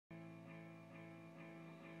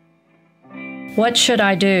What should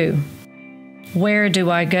I do? Where do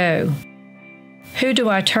I go? Who do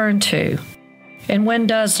I turn to? And when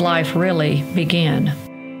does life really begin?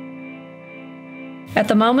 At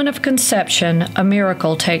the moment of conception, a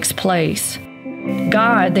miracle takes place.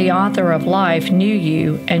 God, the author of life, knew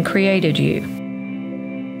you and created you.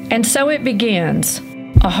 And so it begins,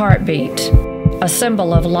 a heartbeat, a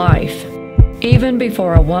symbol of life, even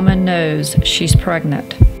before a woman knows she's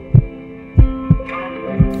pregnant.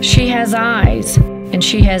 She has eyes, and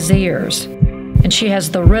she has ears, and she has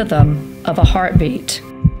the rhythm of a heartbeat.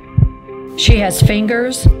 She has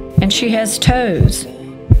fingers, and she has toes,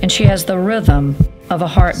 and she has the rhythm of a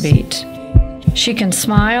heartbeat. She can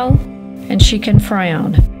smile, and she can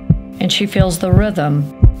frown, and she feels the rhythm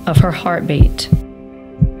of her heartbeat.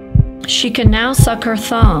 She can now suck her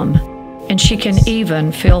thumb, and she can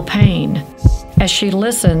even feel pain as she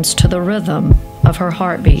listens to the rhythm of her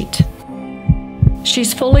heartbeat.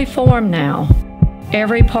 She's fully formed now,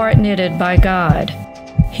 every part knitted by God.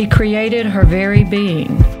 He created her very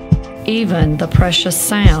being, even the precious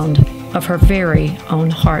sound of her very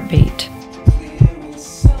own heartbeat.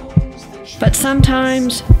 But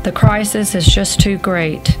sometimes the crisis is just too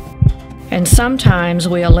great, and sometimes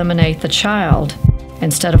we eliminate the child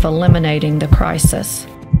instead of eliminating the crisis.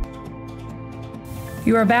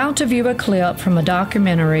 You are about to view a clip from a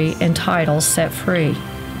documentary entitled Set Free.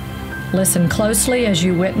 Listen closely as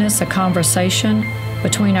you witness a conversation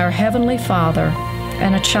between our Heavenly Father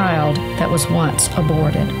and a child that was once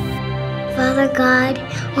aborted. Father God,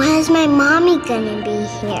 when is my mommy gonna be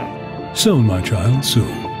here? Soon, my child,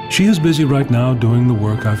 soon. She is busy right now doing the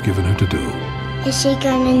work I've given her to do. Is she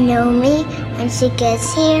gonna know me when she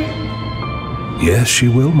gets here? Yes, she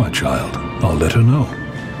will, my child. I'll let her know.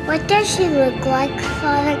 What does she look like,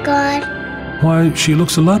 Father God? Why, she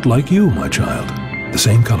looks a lot like you, my child. The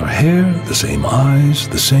same color hair, the same eyes,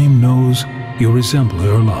 the same nose. You resemble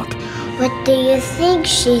her a lot. What do you think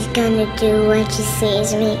she's gonna do when she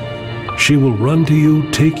sees me? She will run to you,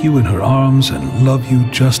 take you in her arms, and love you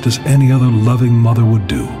just as any other loving mother would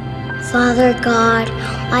do. Father God,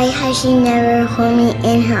 why has she never held me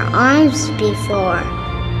in her arms before?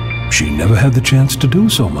 She never had the chance to do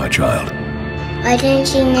so, my child. Why didn't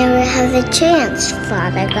she never have the chance,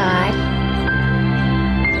 Father God?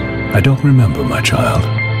 I don't remember, my child.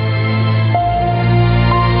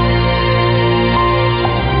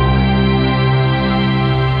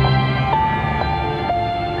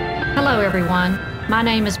 Hello everyone, my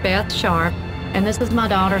name is Beth Sharp, and this is my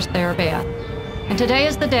daughter Sarah Beth. And today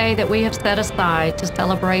is the day that we have set aside to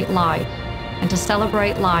celebrate life, and to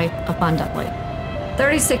celebrate life abundantly.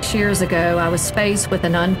 36 years ago, I was faced with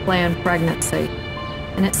an unplanned pregnancy,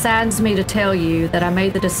 and it saddens me to tell you that I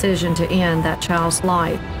made the decision to end that child's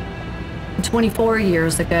life. And 24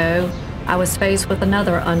 years ago, I was faced with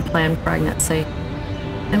another unplanned pregnancy,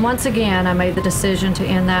 and once again, I made the decision to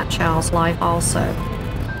end that child's life also.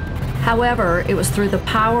 However, it was through the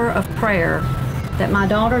power of prayer that my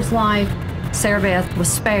daughter's life, Sarah Beth, was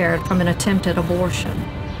spared from an attempted abortion.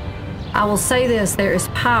 I will say this, there is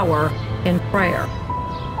power in prayer.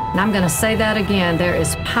 And I'm going to say that again, there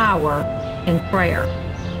is power in prayer.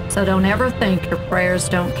 So don't ever think your prayers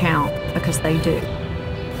don't count, because they do.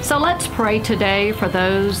 So let's pray today for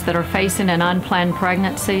those that are facing an unplanned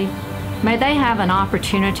pregnancy. May they have an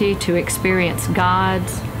opportunity to experience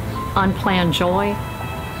God's unplanned joy.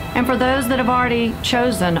 And for those that have already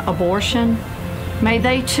chosen abortion, may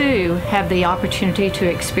they too have the opportunity to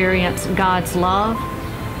experience God's love,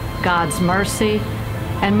 God's mercy,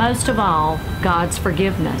 and most of all, God's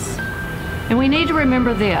forgiveness. And we need to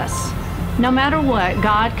remember this, no matter what,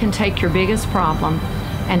 God can take your biggest problem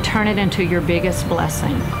and turn it into your biggest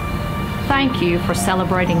blessing. Thank you for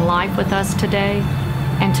celebrating life with us today,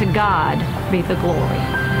 and to God be the glory.